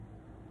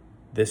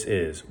This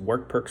is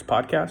Work Perks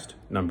Podcast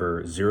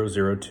number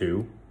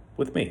 002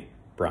 with me,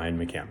 Brian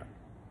McCammon.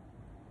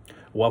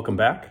 Welcome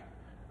back.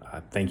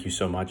 Thank you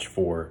so much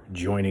for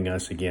joining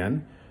us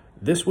again.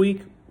 This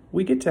week,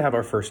 we get to have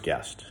our first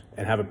guest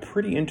and have a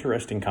pretty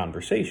interesting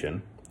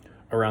conversation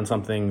around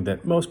something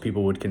that most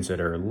people would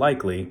consider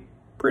likely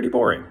pretty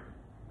boring,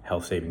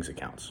 health savings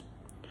accounts.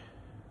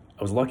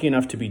 I was lucky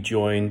enough to be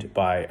joined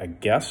by a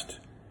guest,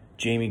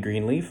 Jamie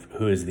Greenleaf,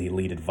 who is the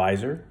lead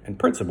advisor and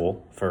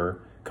principal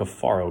for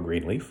Cafaro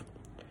Greenleaf.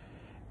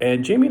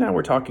 And Jamie and I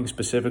were talking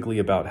specifically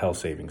about health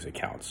savings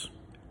accounts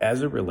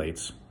as it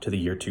relates to the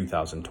year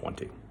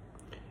 2020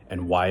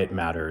 and why it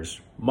matters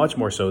much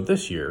more so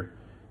this year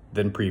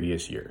than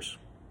previous years.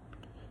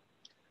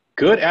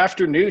 Good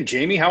afternoon,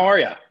 Jamie. How are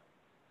you?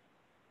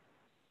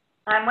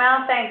 I'm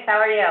well, thanks. How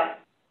are you?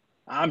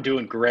 I'm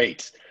doing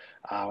great.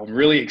 I'm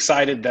really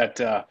excited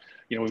that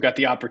we've got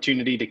the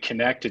opportunity to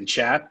connect and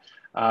chat.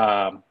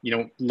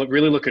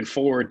 Really looking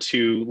forward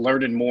to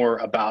learning more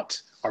about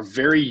our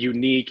very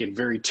unique and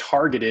very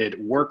targeted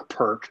work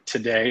perk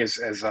today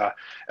as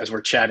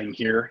we're chatting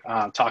here,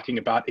 talking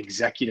about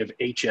executive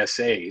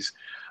HSAs.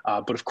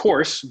 But of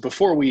course,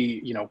 before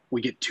we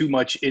get too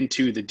much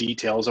into the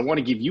details, I want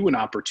to give you an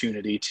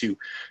opportunity to,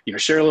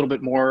 share a little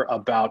bit more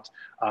about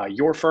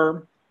your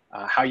firm,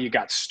 how you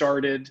got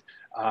started,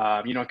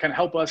 kind of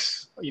help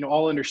us,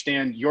 all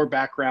understand your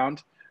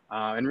background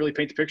and really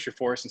paint the picture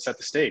for us and set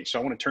the stage. So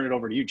I want to turn it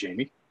over to you,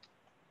 Jamie.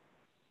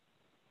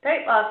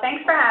 Great. Well,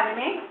 thanks for having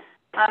me.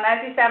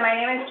 As you said, my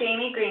name is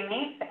Jamie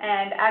Greenleaf,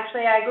 and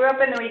actually I grew up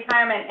in the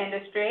retirement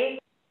industry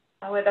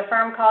with a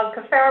firm called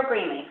Cafaro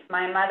Greenleaf.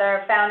 My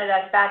mother founded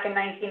us back in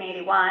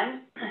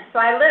 1981, so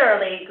I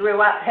literally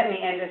grew up in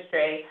the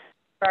industry.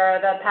 For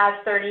the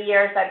past 30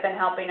 years, I've been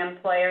helping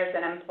employers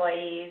and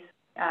employees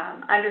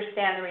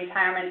understand the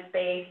retirement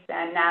space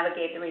and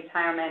navigate the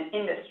retirement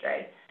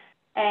industry.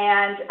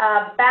 And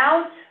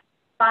about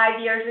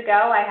 5 years ago,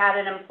 I had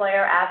an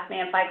employer ask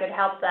me if I could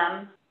help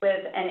them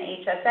with an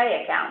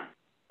HSA account.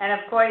 And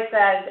of course,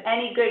 as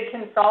any good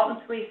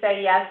consultants, we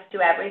say yes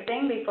to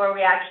everything before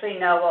we actually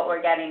know what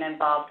we're getting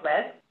involved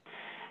with.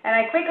 And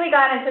I quickly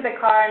got into the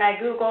car and I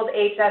Googled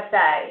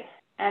HSA.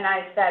 And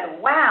I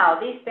said, wow,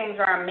 these things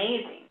are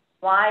amazing.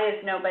 Why is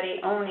nobody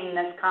owning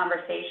this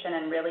conversation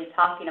and really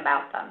talking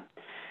about them?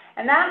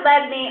 And that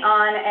led me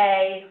on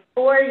a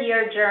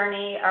 4-year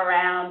journey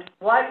around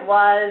what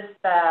was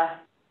the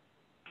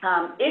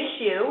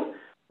issue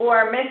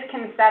or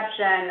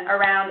misconception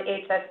around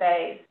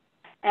HSAs.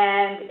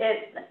 And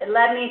it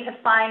led me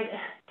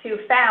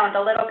to found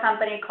a little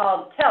company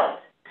called Tilt.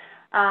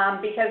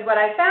 Because what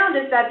I found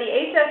is that the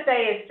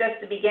HSA is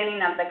just the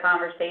beginning of the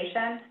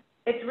conversation.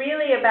 It's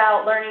really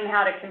about learning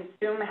how to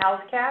consume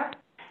healthcare.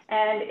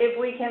 And if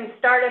we can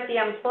start at the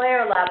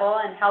employer level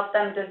and help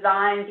them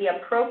design the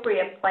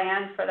appropriate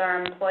plan for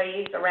their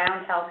employees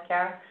around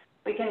healthcare,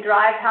 we can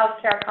drive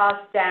healthcare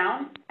costs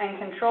down and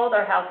control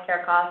their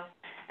healthcare costs.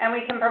 And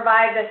we can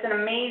provide this an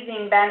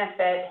amazing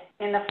benefit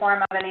in the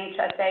form of an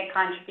HSA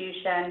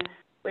contribution,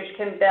 which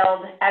can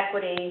build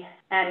equity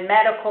and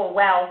medical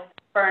wealth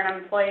for an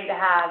employee to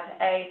have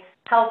a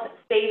health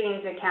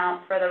savings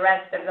account for the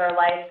rest of their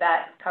life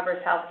that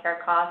covers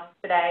healthcare costs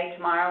today,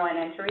 tomorrow, and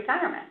into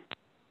retirement.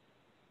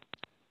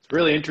 It's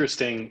really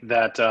interesting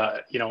that,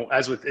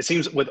 it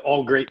seems with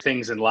all great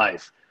things in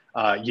life,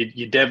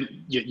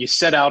 you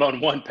set out on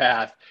one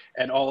path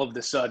and all of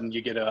a sudden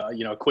you get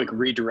a quick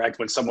redirect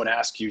when someone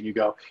asks you and you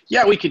go,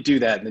 yeah, we could do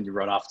that. And then you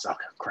run off and say,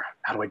 okay, crap,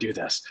 how do I do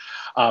this?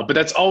 But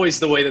that's always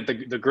the way that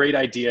the great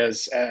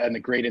ideas and the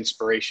great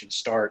inspiration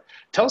start.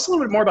 Tell us a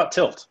little bit more about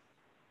Tilt.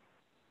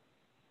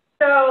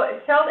 So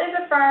Tilt is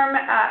a firm,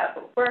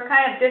 we're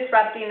kind of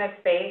disrupting the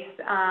space.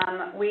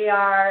 We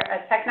are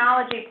a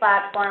technology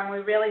platform. We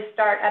really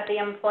start at the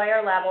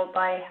employer level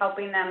by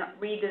helping them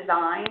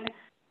redesign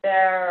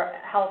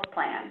their health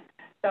plan.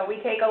 So we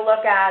take a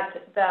look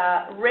at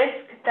the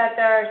risk that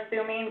they're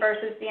assuming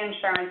versus the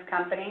insurance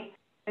company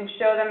and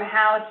show them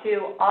how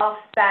to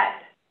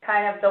offset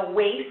kind of the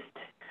waste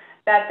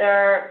that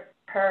they're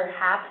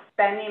perhaps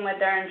spending with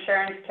their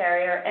insurance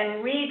carrier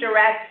and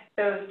redirect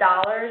those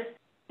dollars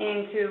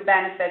into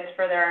benefits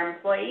for their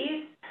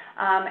employees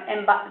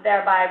and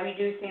thereby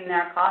reducing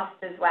their costs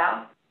as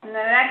well. And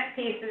the next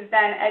piece is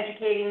then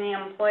educating the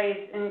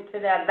employees into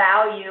the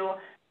value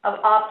of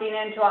opting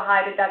into a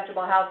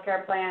high-deductible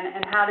healthcare plan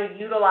and how to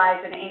utilize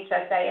an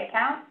HSA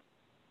account.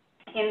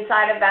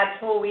 Inside of that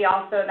tool, we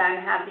also then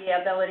have the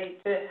ability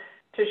to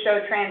show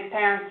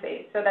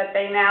transparency so that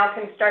they now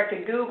can start to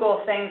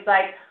Google things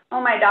like, oh,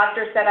 my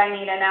doctor said I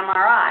need an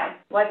MRI.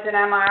 What's an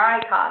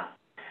MRI cost?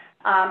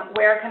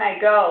 Where can I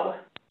go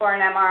for an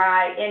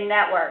MRI in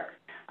network?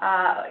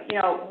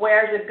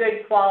 Where's a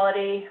good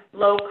quality,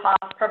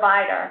 low-cost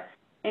provider?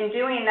 In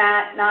doing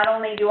that, not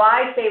only do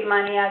I save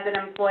money as an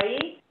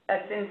employee,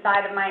 that's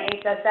inside of my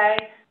HSA,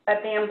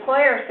 but the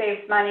employer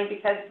saves money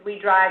because we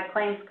drive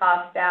claims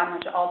costs down,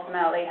 which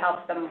ultimately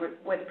helps them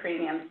with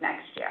premiums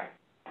next year.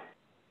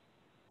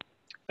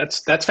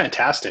 That's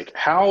fantastic.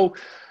 How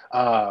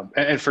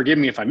And forgive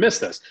me if I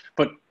missed this,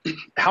 but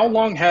how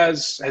long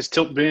has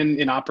Tilt been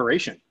in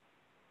operation?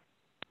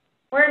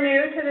 We're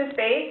new to the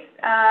space.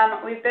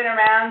 We've been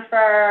around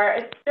for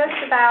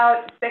just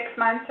about 6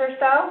 months or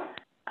so.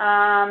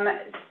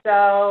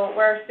 So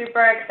we're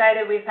super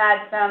excited. We've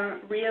had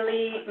some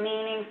really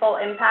meaningful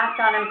impact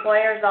on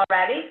employers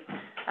already.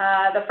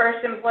 The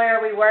first employer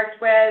we worked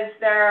with,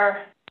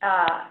 their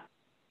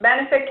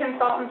benefit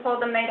consultant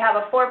told them they'd have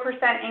a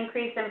 4%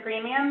 increase in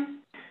premiums.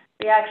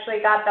 We actually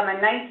got them a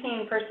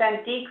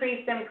 19%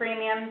 decrease in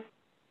premiums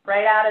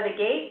right out of the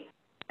gate,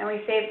 and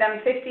we saved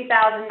them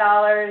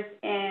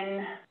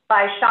 $50,000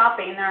 by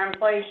shopping, their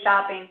employees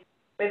shopping,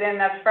 within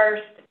the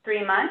first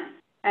 3 months.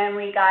 And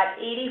we got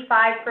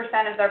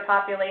 85% of their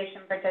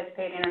population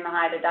participating in the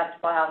high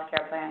deductible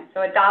healthcare plan.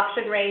 So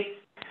adoption rates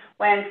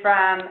went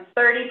from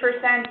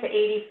 30% to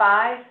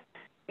 85%.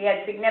 We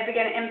had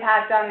significant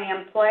impact on the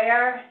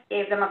employer,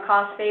 gave them a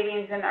cost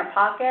savings in their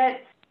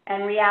pocket,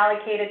 and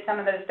reallocated some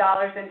of those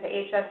dollars into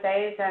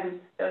HSAs,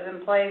 and those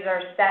employees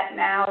are set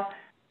now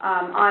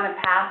on a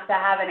path to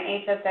have an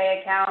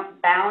HSA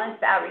account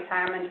balanced at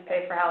retirement to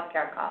pay for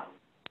healthcare costs.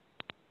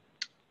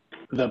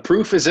 The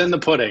proof is in the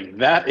pudding.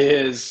 That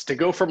is to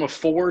go from a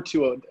 4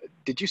 to a,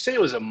 did you say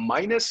it was a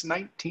minus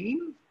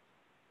 19?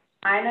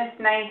 Minus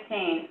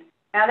 19.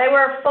 Now, they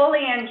were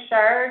fully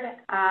insured,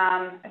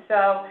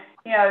 so,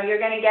 you know, you're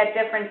going to get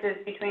differences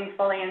between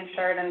fully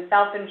insured and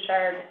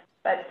self-insured,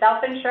 but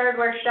self-insured,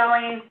 we're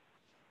showing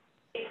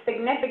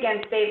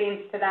significant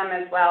savings to them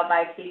as well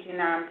by teaching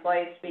their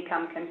employees to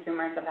become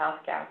consumers of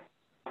healthcare.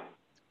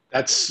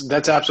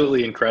 That's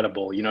absolutely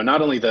incredible. You know,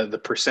 not only the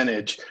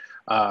percentage,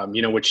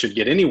 you know, which should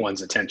get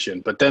anyone's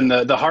attention, but then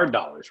the hard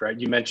dollars, right?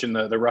 You mentioned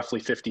the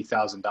roughly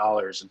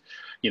 $50,000, and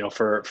you know,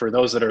 for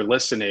those that are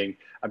listening,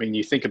 I mean,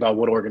 you think about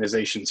what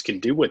organizations can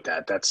do with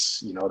that.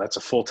 That's, you know, that's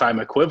a full-time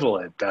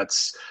equivalent.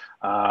 That's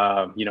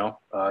you know,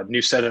 a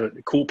new set of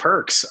cool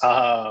perks.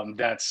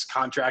 That's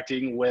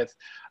contracting with,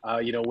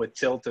 you know, with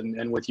Tilt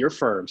and with your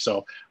firm.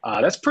 So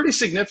that's pretty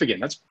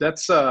significant.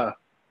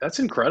 That's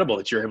incredible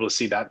that you're able to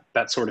see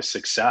that sort of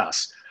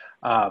success.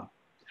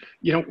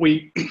 You know,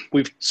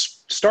 we've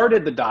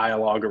started the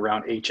dialogue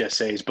around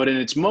HSAs, but in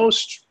its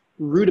most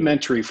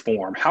rudimentary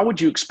form, how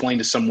would you explain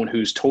to someone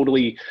who's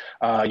totally,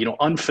 you know,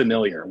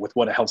 unfamiliar with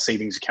what a health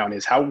savings account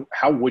is?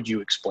 How would you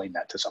explain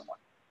that to someone?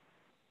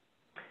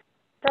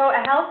 So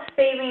a health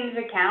savings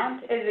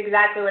account is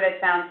exactly what it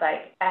sounds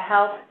like, a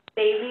health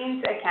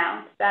savings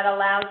account that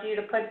allows you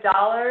to put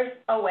dollars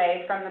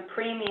away from the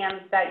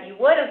premiums that you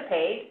would have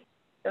paid,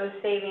 those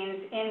savings,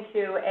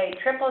 into a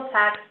triple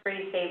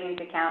tax-free savings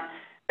account,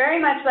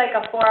 very much like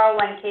a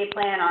 401k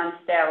plan on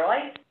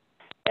steroids.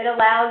 It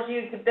allows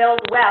you to build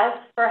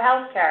wealth for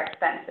healthcare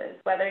expenses,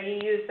 whether you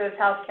use those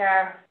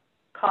healthcare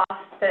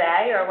costs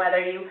today or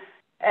whether you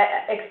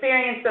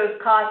experience those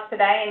costs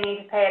today and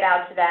need to pay it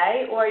out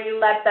today, or you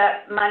let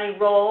the money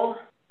roll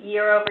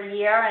year over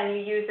year and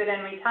you use it in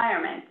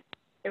retirement.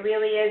 It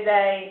really is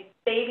a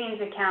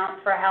savings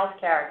account for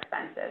healthcare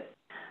expenses.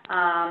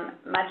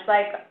 Much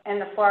like in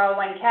the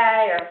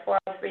 401k or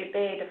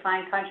 403b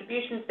defined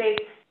contribution space,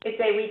 it's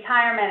a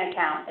retirement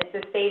account.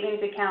 It's a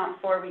savings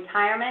account for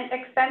retirement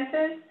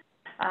expenses,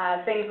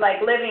 things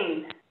like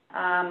living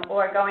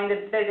or going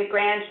to visit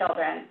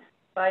grandchildren.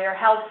 Well, your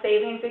health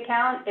savings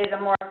account is a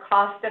more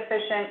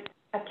cost-efficient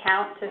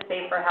account to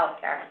save for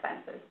healthcare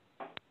expenses.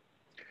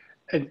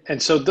 And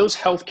so those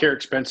healthcare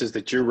expenses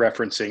that you're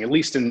referencing, at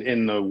least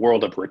in the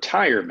world of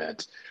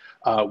retirement,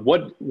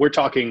 what we're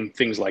talking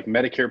things like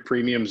Medicare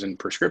premiums and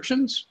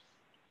prescriptions?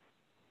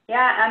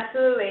 Yeah,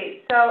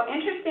 absolutely. So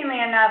interestingly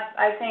enough,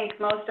 I think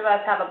most of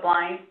us have a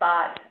blind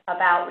spot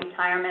about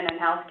retirement and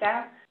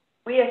healthcare.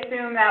 We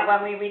assume that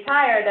when we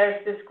retire,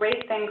 there's this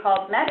great thing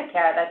called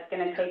Medicare that's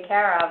going to take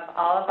care of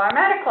all of our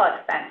medical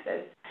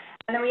expenses.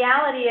 And the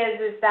reality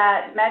is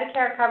that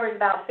Medicare covers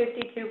about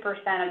 52%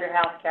 of your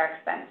healthcare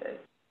expenses.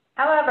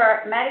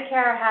 However,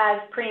 Medicare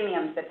has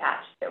premiums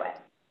attached to it.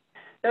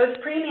 Those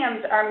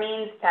premiums are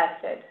means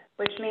tested,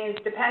 which means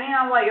depending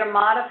on what your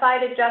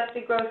modified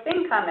adjusted gross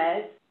income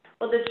is,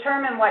 will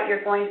determine what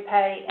you're going to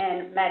pay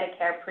in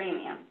Medicare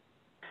premiums.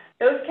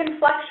 Those can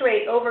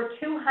fluctuate over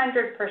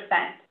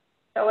 200%.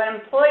 So an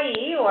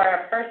employee or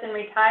a person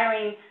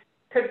retiring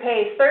could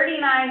pay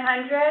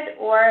 $3,900,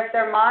 or if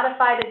their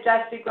modified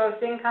adjusted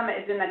gross income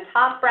is in the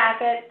top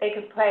bracket, they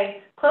could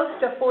pay close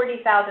to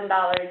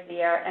 $40,000 a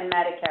year in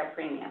Medicare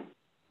premiums.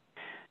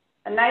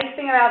 The nice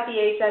thing about the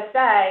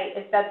HSA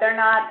is that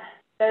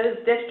those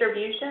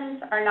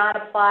distributions are not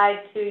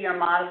applied to your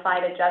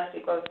modified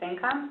adjusted gross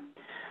income,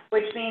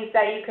 which means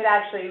that you could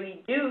actually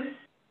reduce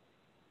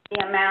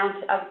the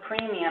amount of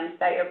premiums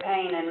that you're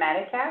paying in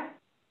Medicare,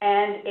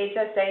 and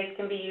HSAs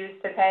can be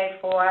used to pay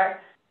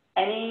for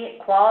any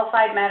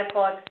qualified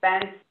medical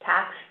expense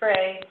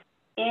tax-free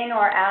in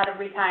or out of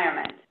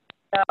retirement.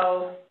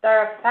 So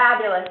they're a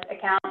fabulous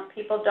account.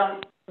 People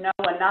don't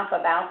know enough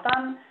about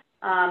them,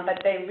 but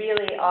they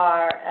really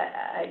are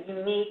a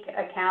unique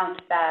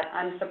account that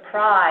I'm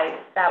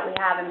surprised that we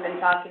haven't been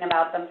talking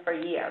about them for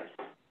years.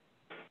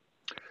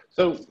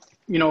 So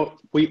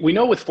we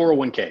know with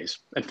 401ks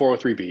and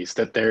 403bs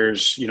that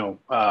there's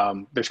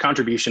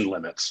contribution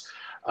limits,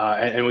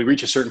 and we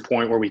reach a certain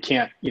point where we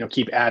can't,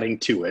 keep adding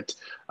to it.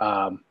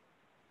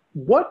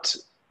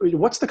 What's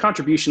the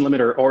contribution limit,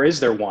 or is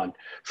there one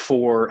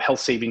for health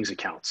savings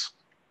accounts?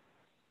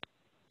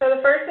 So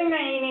the first thing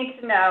that you need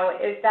to know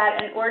is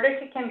that in order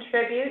to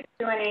contribute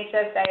to an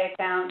HSA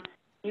account,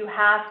 you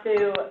have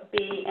to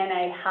be in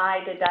a high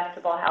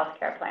deductible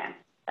healthcare plan.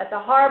 That's a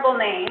horrible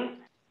name,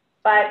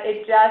 but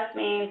it just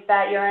means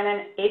that you're in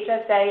an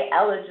HSA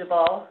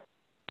eligible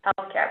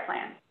healthcare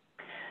plan.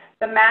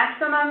 The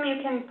maximum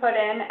you can put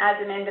in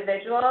as an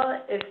individual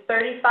is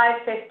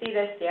 $3,550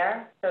 this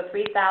year, so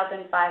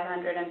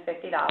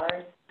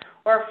 $3,550.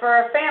 Or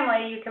for a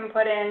family, you can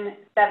put in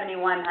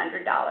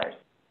 $7,100.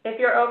 If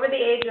you're over the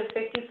age of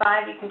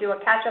 55, you can do a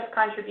catch-up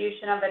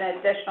contribution of an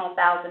additional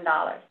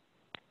 $1,000.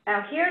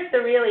 Now, here's the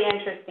really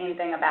interesting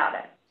thing about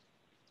it.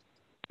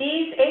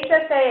 These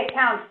HSA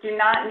accounts do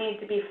not need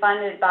to be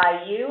funded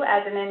by you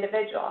as an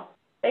individual.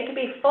 They could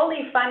be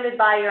fully funded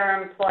by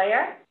your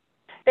employer.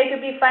 They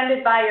could be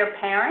funded by your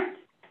parent.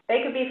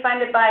 They could be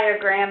funded by your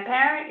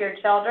grandparent, your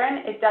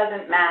children. It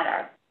doesn't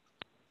matter.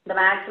 The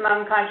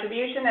maximum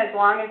contribution, as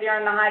long as you're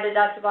in the high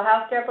deductible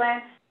healthcare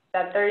plan, is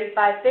at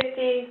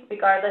 $3,550,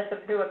 regardless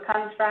of who it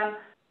comes from,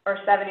 or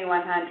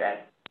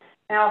 $7,100.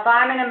 Now, if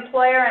I'm an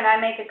employer and I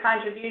make a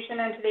contribution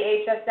into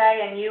the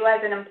HSA and you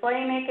as an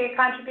employee make a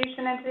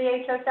contribution into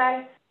the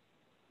HSA,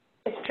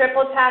 it's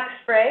triple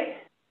tax-free,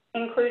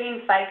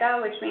 including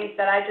FICA, which means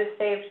that I just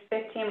saved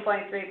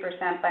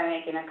 15.3% by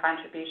making a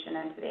contribution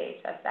into the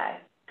HSA,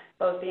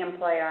 both the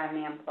employer and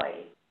the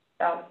employee.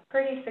 So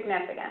pretty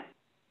significant.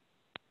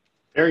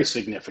 Very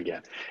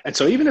significant. And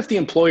so even if the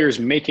employer is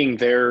making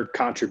their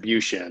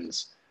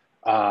contributions,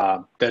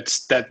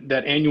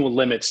 that annual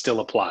limit still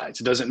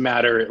applies. It doesn't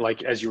matter,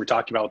 like as you were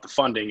talking about with the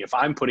funding, if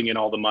I'm putting in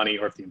all the money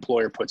or if the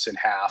employer puts in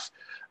half,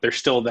 there's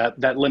still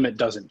that limit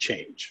doesn't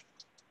change.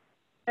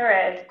 There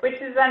is,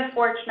 which is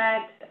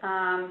unfortunate.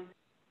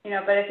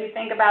 But if you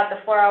think about the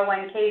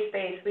 401k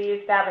space, we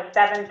used to have a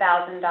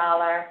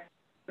 $7,000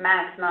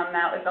 maximum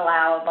that was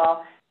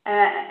allowable.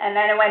 And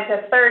then it went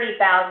to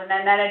 $30,000,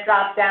 and then it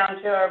dropped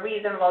down to a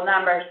reasonable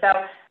number.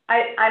 So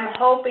I'm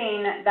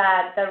hoping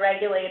that the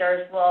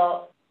regulators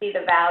will see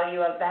the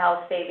value of the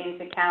health savings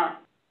account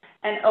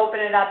and open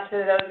it up to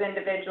those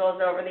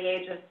individuals over the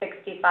age of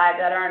 65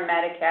 that are in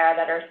Medicare,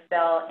 that are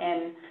still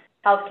in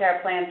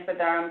healthcare plans for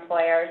their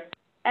employers,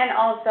 and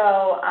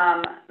also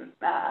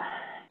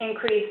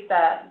increase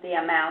the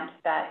amount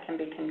that can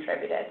be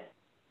contributed.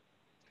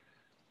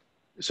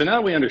 So now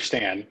that we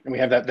understand, and we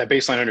have that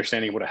baseline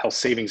understanding of what a health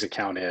savings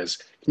account is,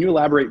 can you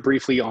elaborate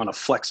briefly on a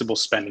flexible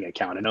spending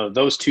account? I know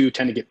those two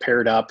tend to get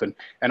paired up, and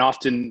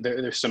often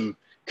there's some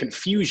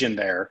confusion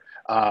there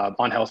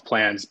on health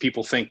plans.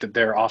 People think that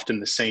they're often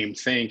the same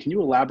thing. Can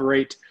you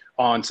elaborate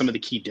on some of the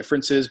key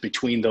differences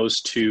between those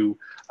two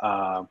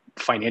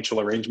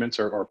financial arrangements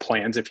or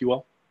plans, if you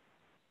will?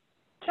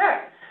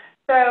 Sure.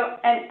 So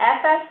an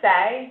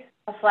FSA,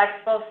 a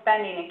flexible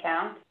spending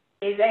account,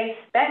 is a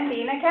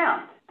spending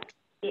account.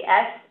 The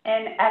S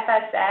in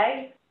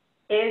FSA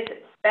is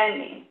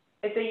spending.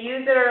 It's a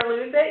use it or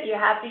lose it. You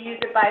have to use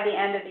it by the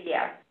end of the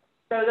year.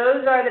 So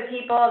those are the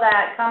people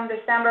that come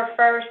December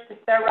 1st,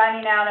 they're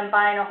running out and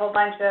buying a whole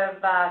bunch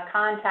of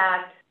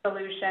contact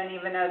solution,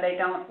 even though they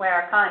don't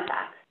wear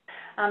contacts.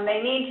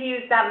 They need to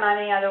use that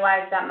money,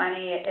 otherwise that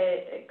money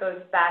it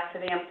goes back to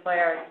the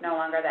employer. It's no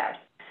longer theirs.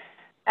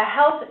 A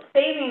health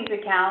savings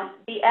account,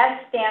 the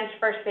S stands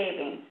for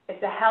savings.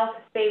 It's a health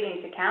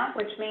savings account,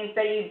 which means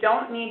that you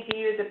don't need to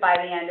use it by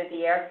the end of the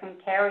year. It can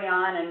carry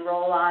on and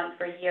roll on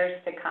for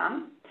years to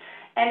come.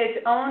 And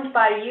it's owned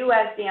by you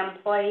as the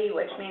employee,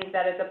 which means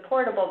that it's a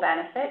portable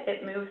benefit.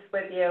 It moves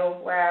with you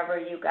wherever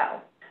you go.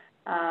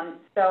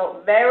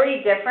 So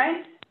very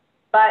different,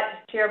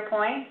 but to your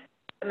point,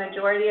 the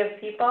majority of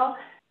people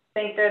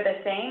think they're the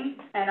same.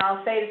 And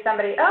I'll say to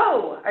somebody,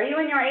 oh, are you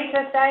in your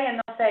HSA? And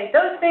they'll say,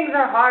 those things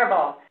are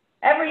horrible.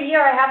 Every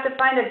year I have to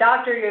find a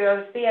doctor to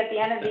go see at the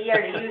end of the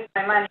year to use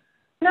my money.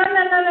 No.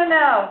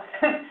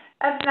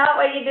 That's not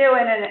what you do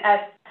in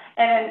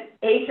an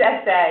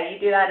HSA. You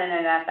do that in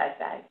an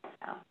FSA.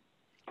 So.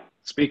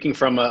 Speaking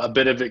from a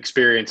bit of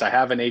experience, I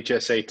have an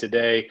HSA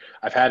today.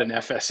 I've had an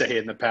FSA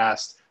in the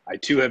past. I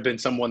too have been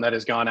someone that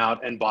has gone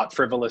out and bought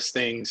frivolous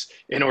things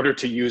in order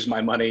to use my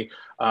money.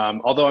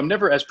 Although I'm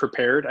never as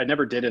prepared. I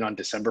never did it on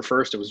December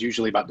 1st. It was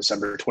usually about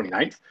December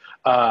 29th.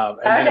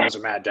 Then it was a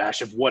mad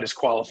dash of what is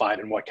qualified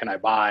and what can I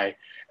buy.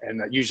 And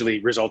that usually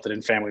resulted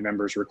in family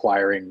members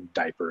requiring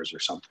diapers or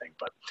something.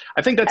 But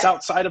I think that's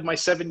outside of my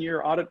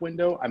 7-year audit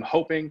window. I'm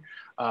hoping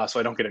so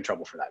I don't get in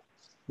trouble for that.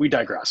 We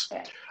digress.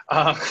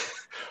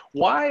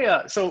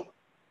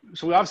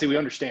 So obviously we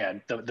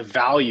understand the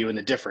value and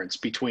the difference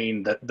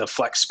between the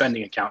flex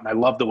spending account. And I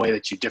love the way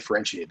that you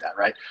differentiate that,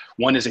 right?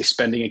 One is a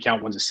spending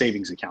account, one's a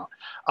savings account.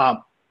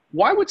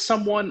 Why would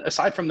someone,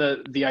 aside from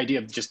the idea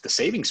of just the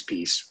savings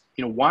piece,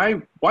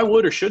 why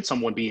would or should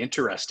someone be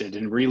interested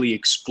in really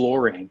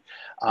exploring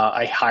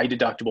a high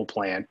deductible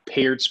plan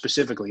paired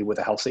specifically with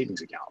a health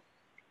savings account?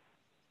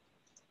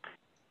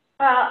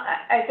 Well,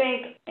 I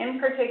think in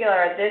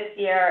particular this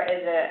year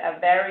is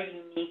a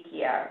very unique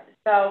year.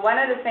 So one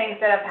of the things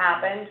that have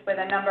happened with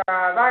a number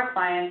of our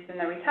clients in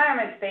the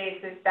retirement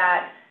space is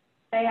that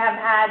they have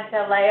had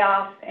to lay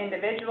off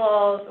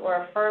individuals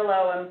or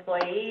furlough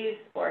employees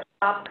or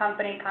stop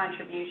company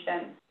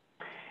contributions.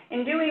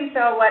 In doing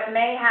so, what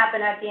may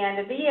happen at the end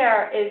of the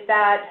year is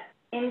that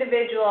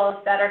individuals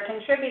that are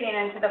contributing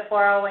into the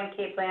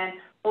 401k plan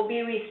will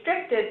be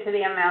restricted to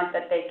the amount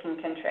that they can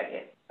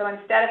contribute. So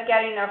instead of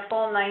getting their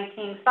full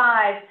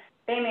 19.5,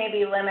 they may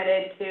be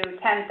limited to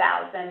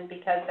 10,000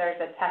 because there's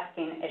a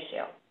testing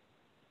issue.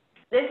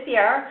 This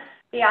year,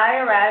 the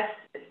IRS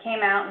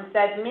came out and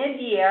said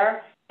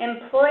mid-year,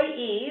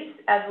 employees,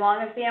 as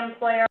long as the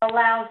employer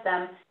allows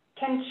them,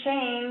 can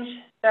change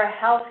their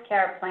health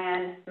care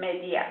plan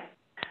mid-year.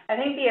 I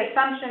think the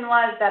assumption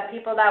was that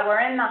people that were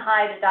in the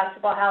high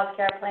deductible health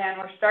care plan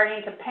were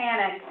starting to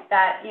panic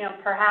that,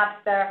 perhaps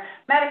their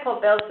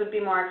medical bills would be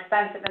more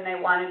expensive and they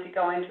wanted to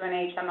go into an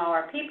HMO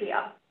or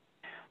PPO.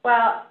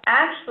 Well,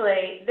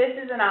 actually, this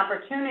is an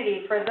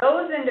opportunity for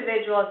those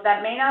individuals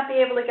that may not be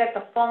able to get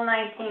the full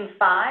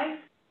 19.5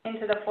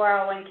 into the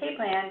 401k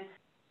plan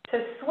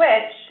to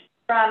switch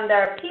from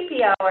their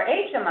PPO or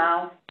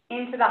HMO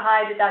into the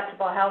high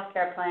deductible health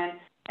care plan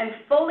and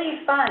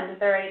fully fund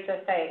their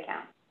HSA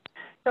account.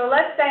 So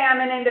let's say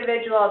I'm an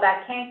individual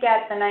that can't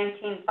get the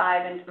 19.5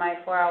 into my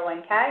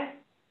 401k.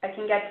 I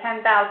can get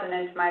 10,000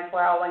 into my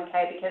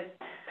 401k because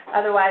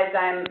otherwise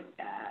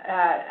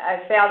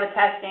I fail the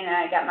testing and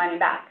I get money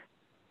back.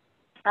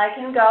 I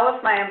can go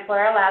if my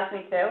employer allows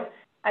me to.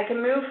 I can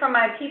move from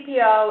my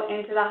PPO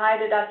into the high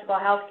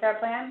deductible health care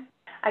plan.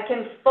 I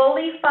can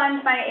fully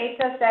fund my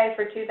HSA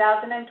for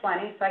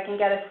 2020, so I can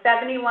get a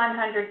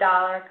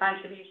 $7,100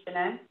 contribution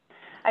in.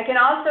 I can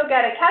also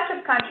get a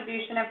catch-up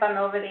contribution if I'm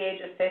over the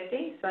age of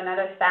 50, so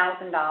another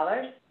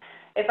 $1,000.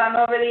 If I'm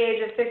over the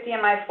age of 50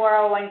 in my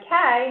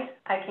 401k,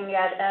 I can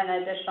get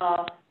an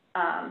additional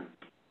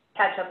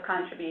catch-up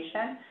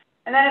contribution.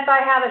 And then if I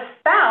have a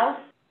spouse,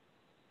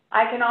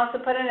 I can also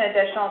put an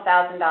additional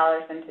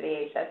 $1,000 into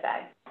the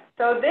HSA.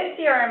 So this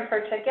year in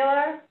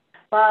particular,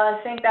 while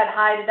I think that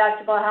high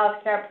deductible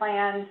health care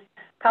plans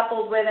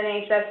coupled with an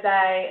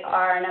HSA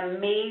are an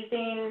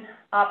amazing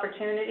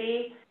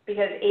opportunity,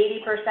 because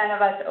 80%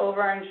 of us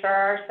overinsure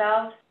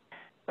ourselves,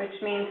 which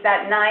means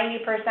that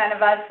 90%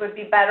 of us would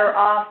be better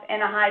off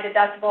in a high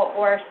deductible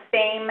or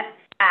same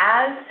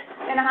as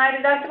in a high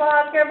deductible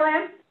healthcare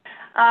plan.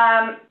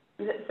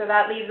 So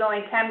that leaves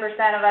only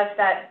 10% of us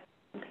that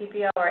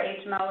PPO or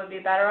HMO would be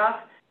better off.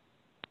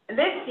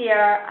 This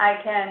year,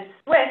 I can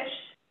switch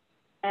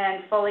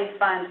and fully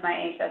fund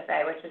my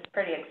HSA, which is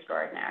pretty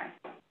extraordinary.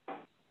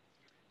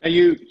 Now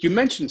you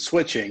mentioned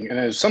switching, and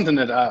it was something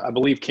that I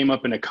believe came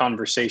up in a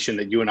conversation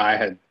that you and I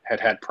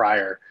had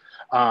prior.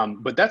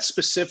 But that's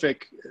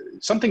specific,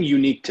 something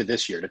unique to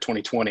this year, to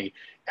 2020,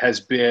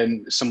 has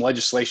been some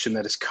legislation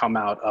that has come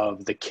out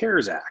of the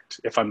CARES Act,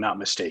 if I'm not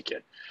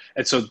mistaken.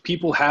 And so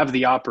people have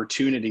the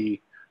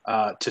opportunity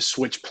to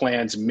switch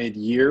plans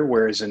mid-year,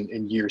 whereas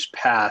in years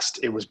past,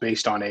 it was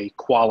based on a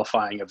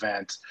qualifying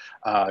event,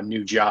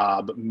 new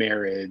job,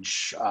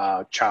 marriage,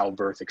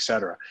 childbirth, et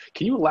cetera.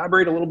 Can you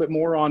elaborate a little bit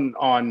more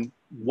on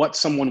what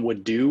someone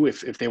would do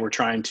if they were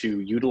trying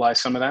to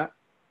utilize some of that?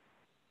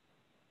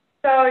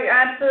 So you're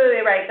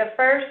absolutely right. The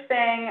first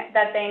thing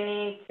that they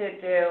need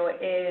to do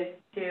is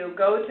to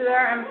go to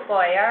their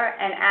employer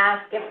and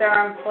ask if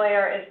their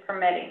employer is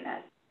permitting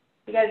this.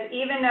 Because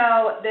even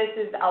though this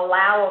is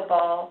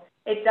allowable,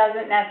 it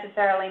doesn't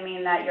necessarily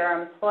mean that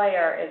your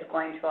employer is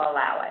going to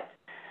allow it.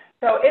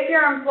 So if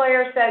your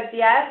employer says,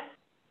 yes,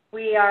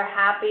 we are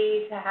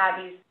happy to have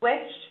you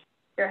switch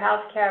your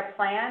health care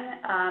plan,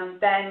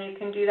 then you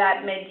can do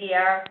that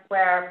mid-year,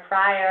 where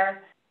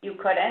prior you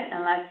couldn't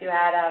unless you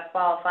had a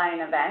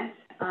qualifying event.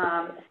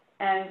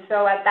 And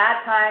so at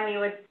that time you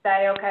would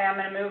say, okay, I'm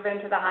going to move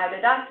into the high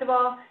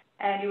deductible,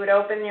 and you would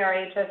open your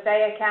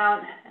HSA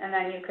account, and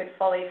then you could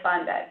fully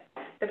fund it.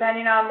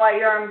 Depending on what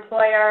your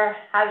employer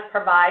has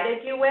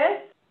provided you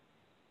with,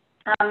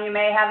 you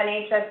may have an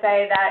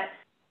HSA that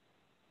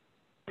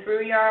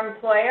through your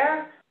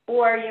employer,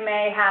 or you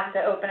may have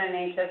to open an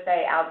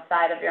HSA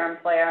outside of your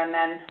employer, and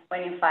then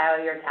when you file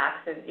your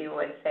taxes, you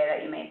would say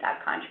that you made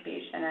that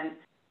contribution,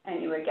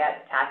 and you would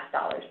get tax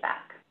dollars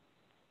back.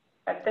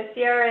 But this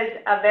year is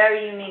a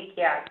very unique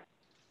year.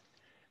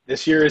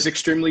 This year is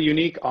extremely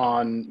unique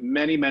on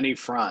many, many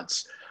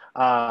fronts.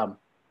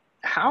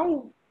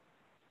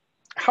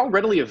 How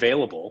readily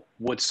available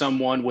would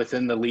someone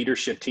within the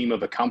leadership team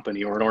of a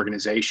company or an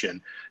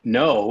organization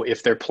know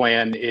if their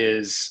plan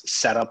is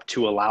set up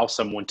to allow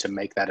someone to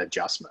make that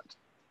adjustment?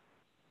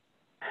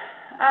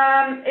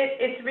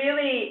 It's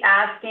really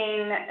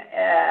asking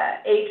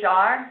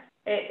HR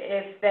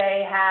if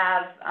they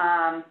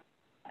have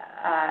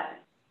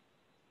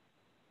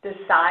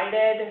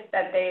decided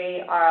that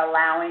they are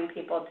allowing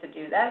people to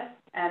do this,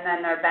 and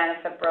then their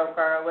benefit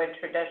broker would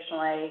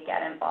traditionally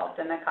get involved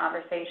in the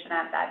conversation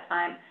at that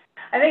time.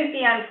 I think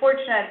the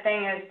unfortunate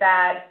thing is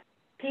that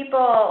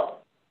people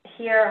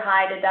hear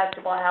high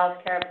deductible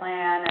health care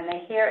plan and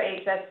they hear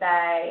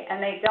HSA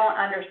and they don't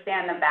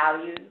understand the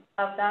value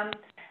of them.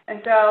 And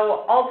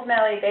so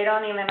ultimately, they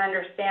don't even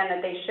understand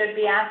that they should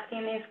be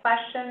asking these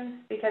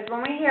questions, because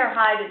when we hear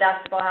high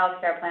deductible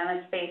health care plan,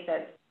 let's face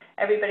it,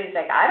 everybody's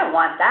like, I don't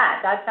want that.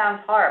 That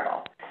sounds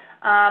horrible.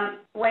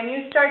 When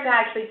you start to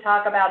actually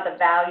talk about the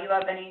value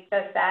of an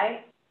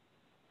HSA,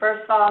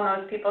 first of all,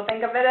 most people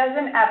think of it as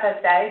an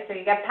FSA, so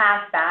you get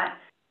past that.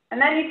 And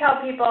then you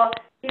tell people,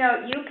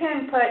 you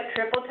can put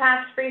triple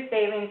tax-free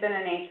savings in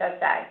an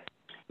HSA.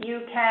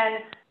 You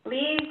can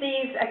leave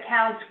these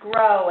accounts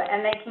grow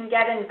and they can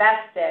get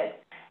invested.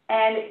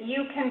 And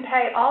you can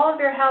pay all of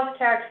your health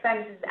care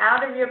expenses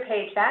out of your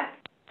paycheck.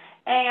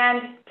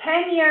 And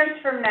 10 years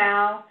from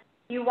now,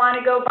 you want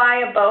to go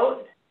buy a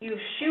boat,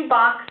 you've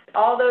shoeboxed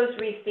all those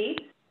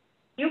receipts,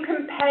 you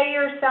can pay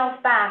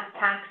yourself back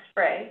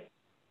tax-free.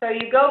 So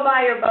you go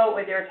buy your boat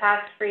with your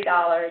tax-free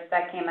dollars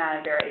that came out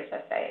of your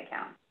HSA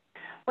account.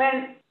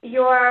 When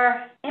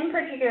in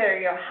particular,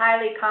 your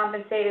highly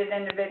compensated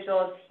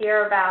individuals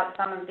hear about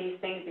some of these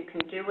things you can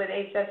do with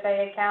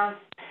HSA accounts,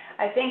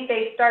 I think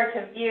they start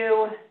to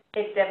view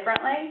it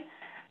differently.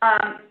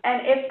 And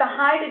if the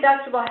high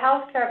deductible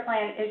health care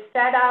plan is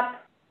set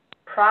up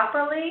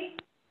properly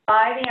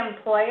by the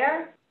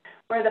employer,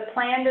 where the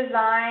plan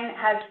design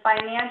has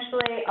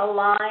financially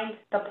aligned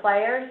the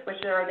players,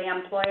 which are the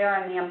employer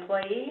and the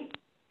employee,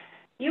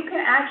 you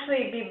can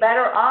actually be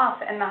better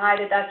off in the high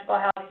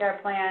deductible health care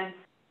plan,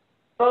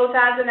 both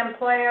as an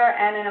employer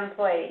and an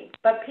employee.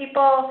 But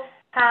people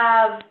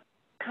have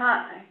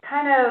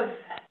kind of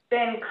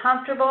been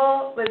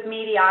comfortable with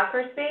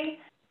mediocrity,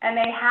 and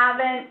they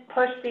haven't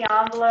pushed the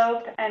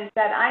envelope and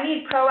said, I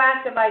need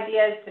proactive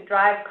ideas to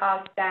drive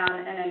costs down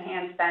and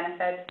enhance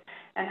benefits.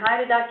 And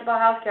high deductible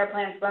health care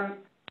plans, when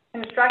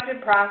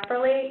constructed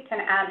properly,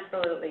 can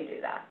absolutely do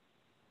that.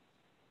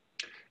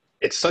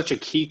 It's such a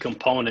key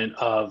component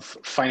of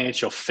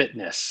financial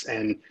fitness,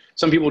 and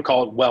some people would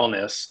call it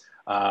wellness.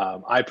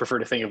 I prefer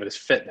to think of it as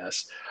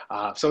fitness.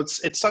 So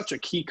it's such a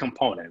key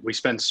component. We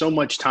spend so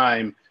much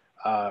time,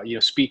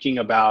 speaking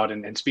about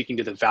and speaking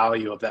to the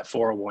value of that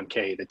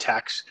 401k, the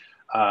tax,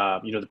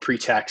 the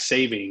pre-tax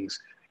savings.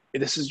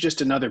 This is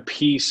just another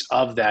piece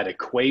of that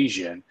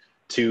equation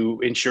to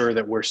ensure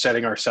that we're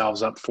setting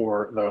ourselves up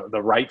for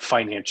the right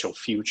financial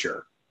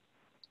future.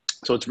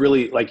 So it's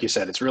really, like you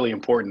said, it's really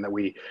important that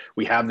we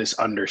have this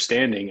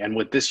understanding. And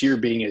with this year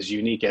being as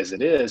unique as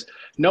it is,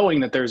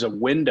 knowing that there's a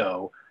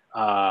window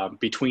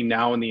between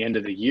now and the end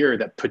of the year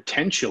that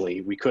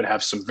potentially we could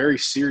have some very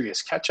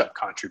serious catch-up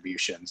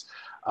contributions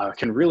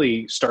can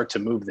really start to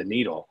move the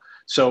needle.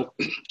 So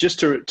just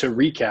to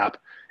recap,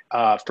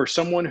 for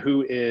someone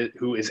who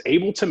is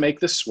able to make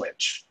the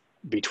switch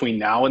between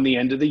now and the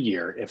end of the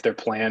year, if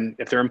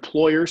their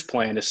employer's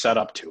plan is set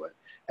up to it,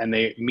 and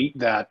they meet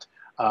that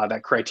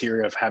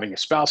criteria of having a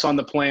spouse on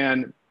the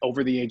plan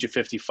over the age of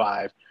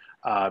 55,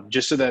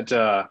 just so that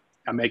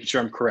I'm making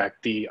sure I'm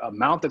correct, the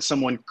amount that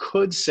someone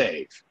could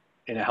save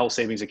in a health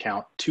savings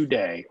account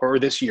today, or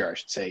this year, I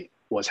should say,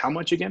 was how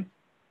much again?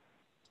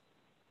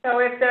 So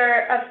if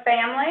they're a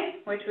family,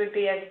 which would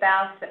be a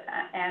spouse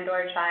and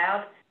or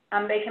child,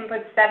 they can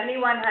put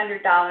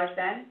 $7,100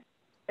 in.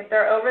 If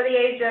they're over the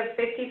age of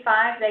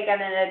 55, they get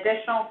an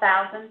additional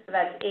 $1,000, so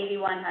that's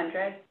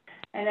 $8,100.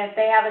 And if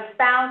they have a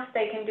spouse,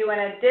 they can do an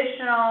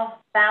additional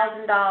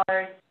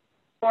 $1,000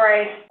 for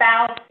a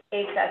spouse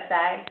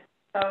HSA.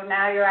 So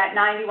now you're at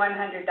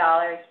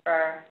 $9,100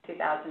 for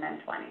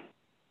 2020.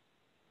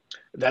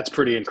 That's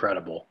pretty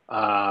incredible.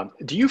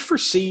 Do you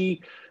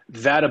foresee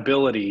that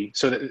ability?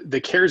 So the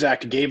CARES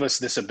Act gave us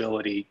this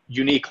ability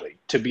uniquely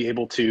to be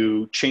able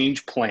to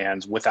change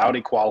plans without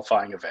a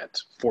qualifying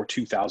event for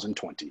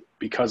 2020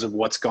 because of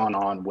what's gone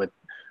on with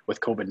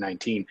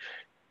COVID-19.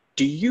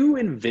 Do you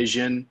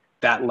envision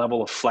that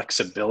level of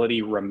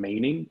flexibility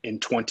remaining in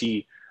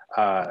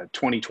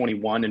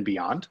 2021 and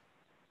beyond?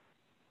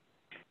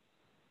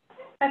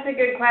 That's a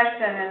good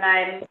question, and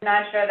I'm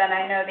not sure that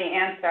I know the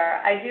answer.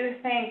 I do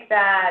think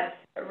that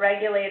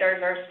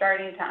regulators are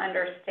starting to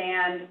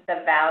understand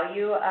the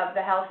value of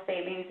the health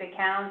savings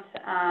account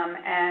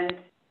and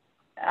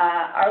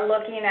are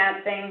looking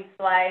at things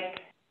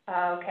like,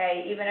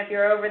 okay, even if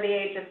you're over the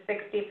age of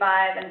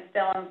 65 and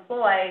still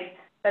employed,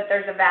 that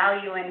there's a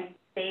value in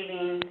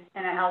savings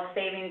in a health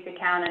savings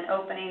account and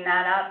opening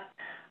that up.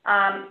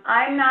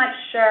 I'm not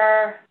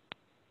sure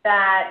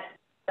that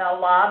the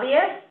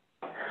lobbyists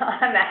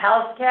on the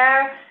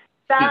healthcare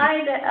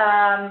side,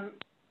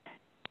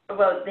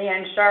 the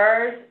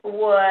insurers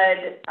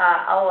would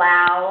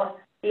allow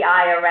the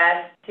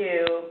IRS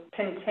to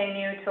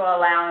continue to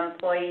allow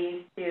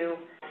employees to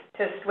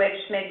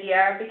switch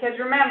mid-year. Because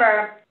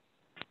remember,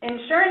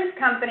 insurance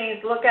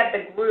companies look at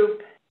the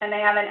group and they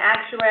have an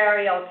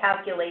actuarial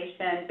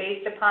calculation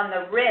based upon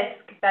the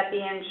risk that the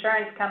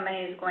insurance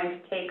company is going to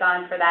take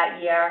on for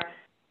that year,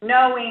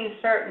 knowing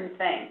certain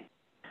things.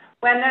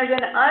 When there's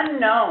an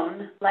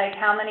unknown, like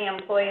how many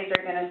employees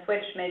are going to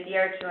switch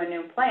mid-year to a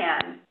new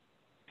plan,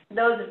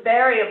 those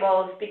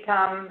variables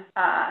become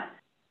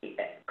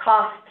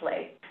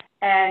costly.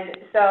 And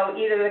so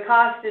either the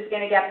cost is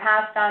going to get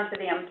passed on to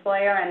the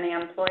employer and the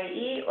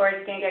employee, or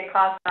it's going to get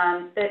passed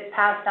on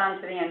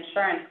to the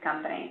insurance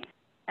company.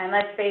 And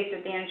let's face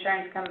it, the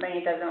insurance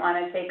company doesn't want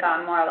to take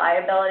on more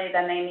liability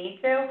than they need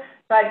to.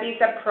 So I'd be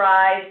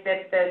surprised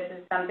if this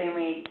is something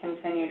we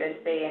continue to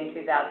see in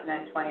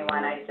 2021.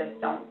 I just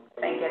don't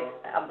think it's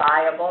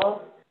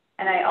viable.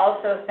 And I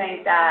also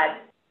think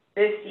that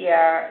this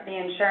year, the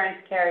insurance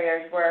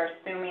carriers were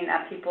assuming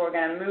that people were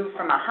going to move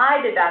from a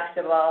high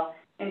deductible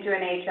into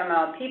an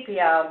HMO,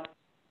 PPO,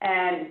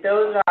 and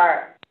those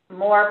are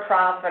more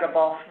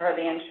profitable for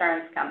the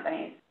insurance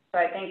companies. So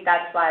I think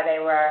that's why they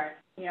were,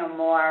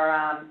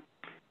 more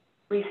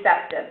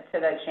receptive to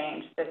the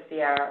change this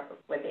year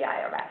with the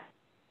IRS.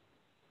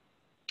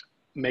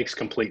 Makes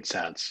complete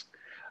sense.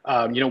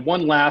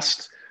 One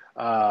last,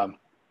 kind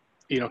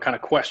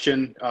of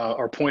question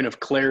or point of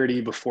clarity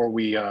before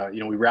we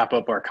wrap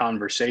up our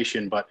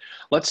conversation. But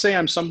let's say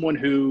I'm someone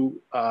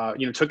who,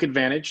 took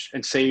advantage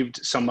and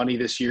saved some money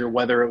this year,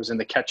 whether it was in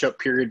the catch-up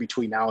period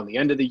between now and the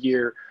end of the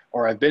year,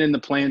 or I've been in the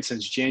plan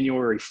since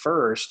January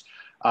 1st.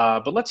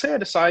 But let's say I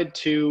decide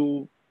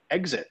to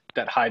exit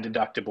that high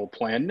deductible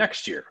plan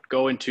next year,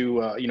 go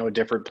into, a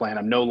different plan.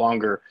 I'm no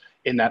longer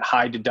in that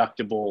high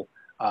deductible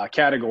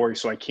category,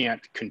 so I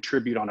can't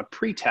contribute on a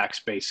pre-tax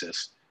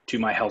basis to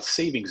my health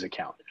savings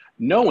account.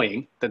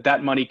 Knowing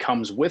that money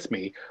comes with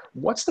me,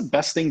 what's the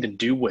best thing to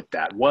do with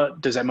that?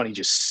 What does that money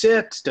just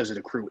sit? Does it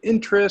accrue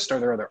interest? Are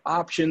there other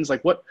options?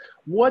 Like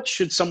what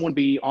should someone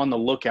be on the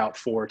lookout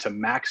for to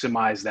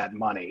maximize that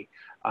money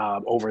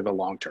over the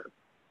long term?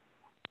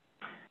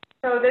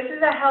 So this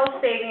is a health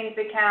savings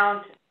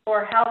account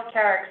for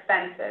healthcare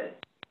expenses.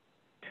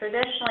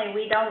 Traditionally,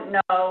 we don't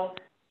know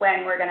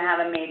when we're going to have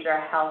a major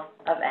health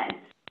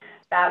event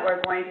that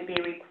we're going to be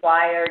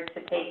required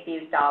to take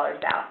these dollars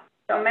out.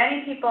 So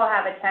many people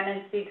have a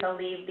tendency to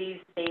leave these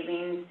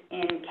savings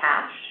in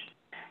cash.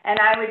 And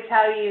I would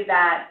tell you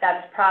that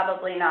that's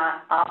probably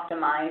not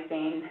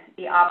optimizing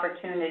the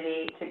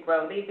opportunity to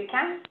grow these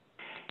accounts.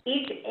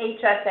 Each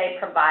HSA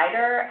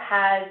provider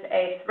has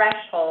a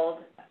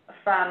threshold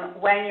from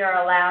when you're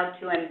allowed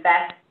to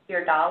invest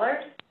your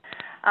dollars.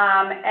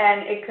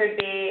 And it could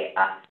be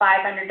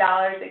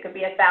 $500, it could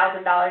be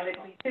 $1,000, it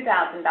could be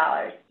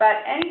 $2,000. But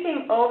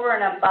anything over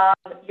and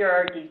above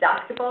your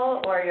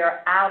deductible or your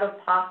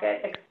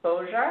out-of-pocket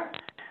exposure,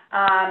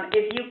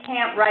 if you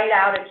can't write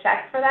out a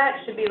check for that,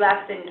 it should be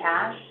left in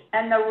cash.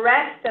 And the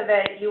rest of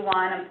it you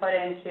want to put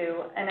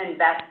into an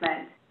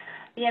investment.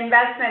 The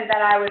investment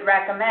that I would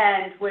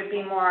recommend would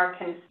be more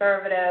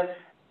conservative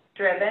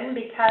driven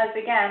because,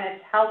 again,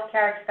 it's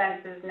healthcare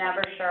expenses,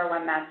 never sure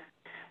when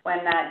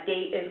that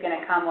date is going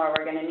to come where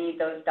we're going to need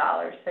those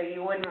dollars. So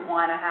you wouldn't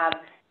want to have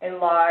a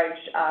large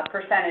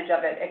percentage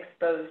of it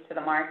exposed to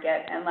the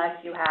market unless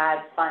you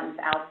had funds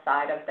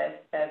outside of this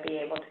to be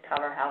able to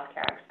cover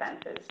healthcare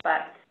expenses.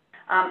 But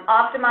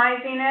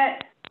optimizing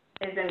it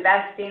is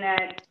investing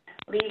it,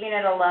 leaving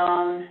it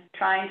alone,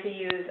 trying to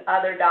use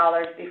other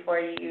dollars before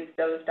you use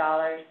those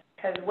dollars.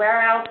 Because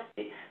where else,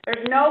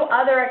 there's no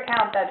other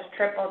account that's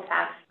triple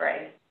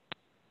tax-free.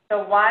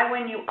 So why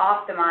wouldn't you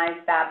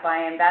optimize that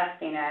by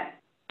investing it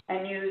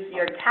and use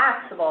your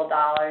taxable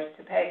dollars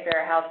to pay for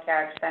your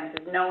healthcare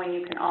expenses, knowing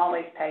you can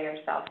always pay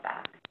yourself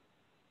back?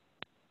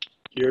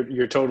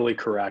 You're totally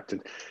correct.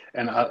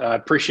 And I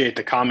appreciate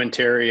the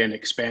commentary and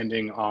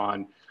expanding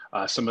on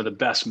some of the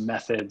best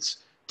methods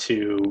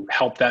to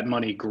help that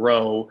money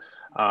grow,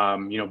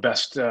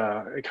 best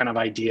kind of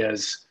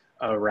ideas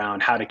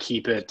around how to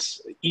keep it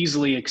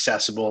easily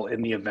accessible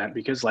in the event,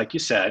 because like you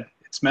said,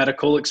 it's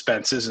medical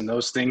expenses and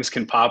those things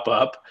can pop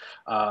up.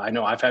 I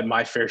know I've had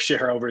my fair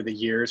share over the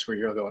years where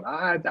you're going,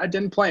 I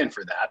didn't plan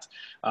for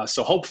that.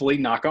 So hopefully,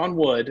 knock on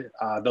wood,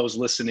 those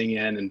listening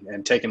in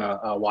and taking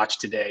a watch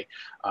today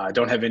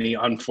don't have any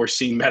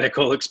unforeseen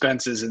medical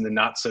expenses in the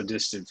not so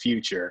distant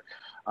future.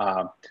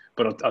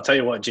 But I'll tell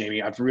you what,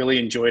 Jamie, I've really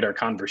enjoyed our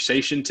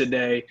conversation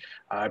today.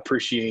 I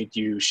appreciate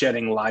you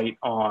shedding light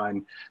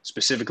on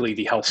specifically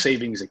the health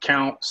savings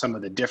account, some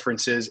of the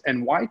differences,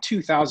 and why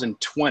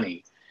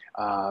 2020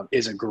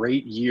 is a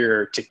great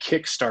year to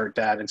kickstart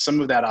that and some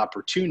of that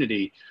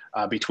opportunity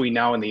between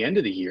now and the end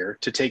of the year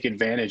to take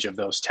advantage of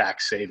those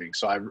tax savings.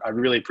 So I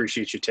really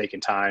appreciate you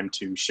taking time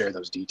to share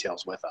those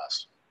details with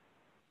us.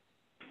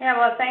 Yeah,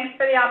 well, thanks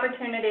for the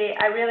opportunity.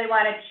 I really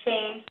want to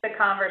change the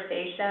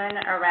conversation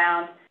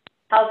around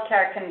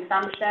healthcare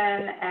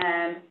consumption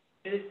and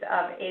use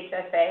of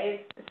HSAs.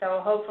 So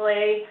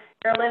hopefully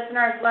your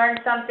listeners learned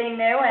something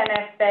new, and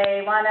if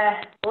they want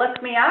to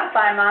look me up,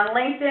 I'm on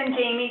LinkedIn,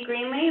 Jamie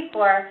Greenleaf,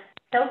 or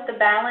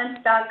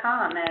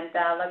tiltthebalance.com,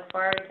 and look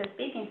forward to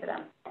speaking to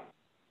them.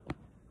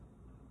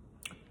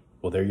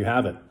 Well, there you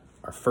have it.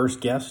 Our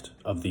first guest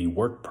of the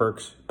Work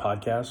Perks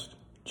podcast,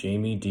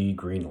 Jamie D.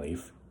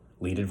 Greenleaf,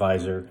 lead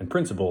advisor and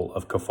principal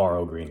of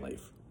Cafaro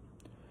Greenleaf.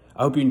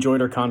 I hope you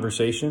enjoyed our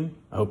conversation.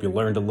 I hope you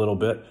learned a little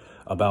bit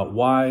about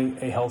why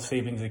a health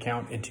savings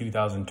account in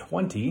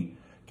 2020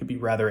 could be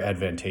rather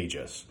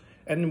advantageous,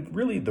 and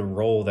really the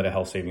role that a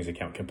health savings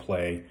account can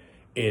play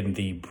in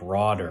the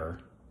broader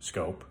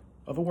scope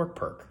of a work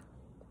perk.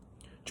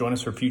 Join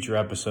us for future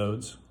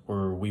episodes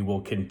where we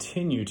will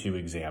continue to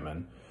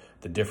examine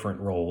the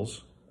different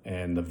roles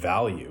and the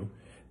value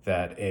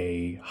that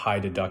a high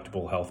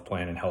deductible health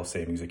plan and health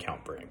savings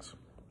account brings.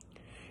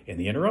 In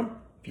the interim,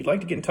 if you'd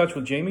like to get in touch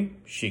with Jamie,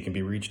 she can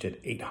be reached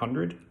at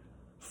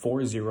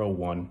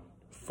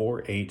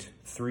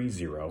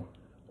 800-401-4830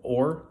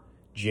 or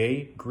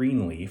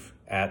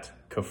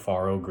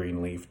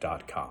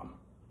jgreenleaf@cafarogreenleaf.com.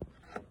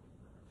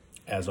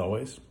 As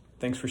always,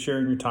 thanks for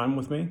sharing your time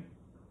with me.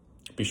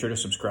 Be sure to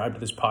subscribe to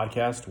this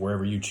podcast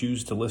wherever you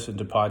choose to listen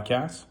to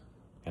podcasts,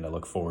 and I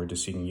look forward to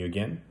seeing you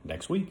again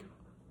next week.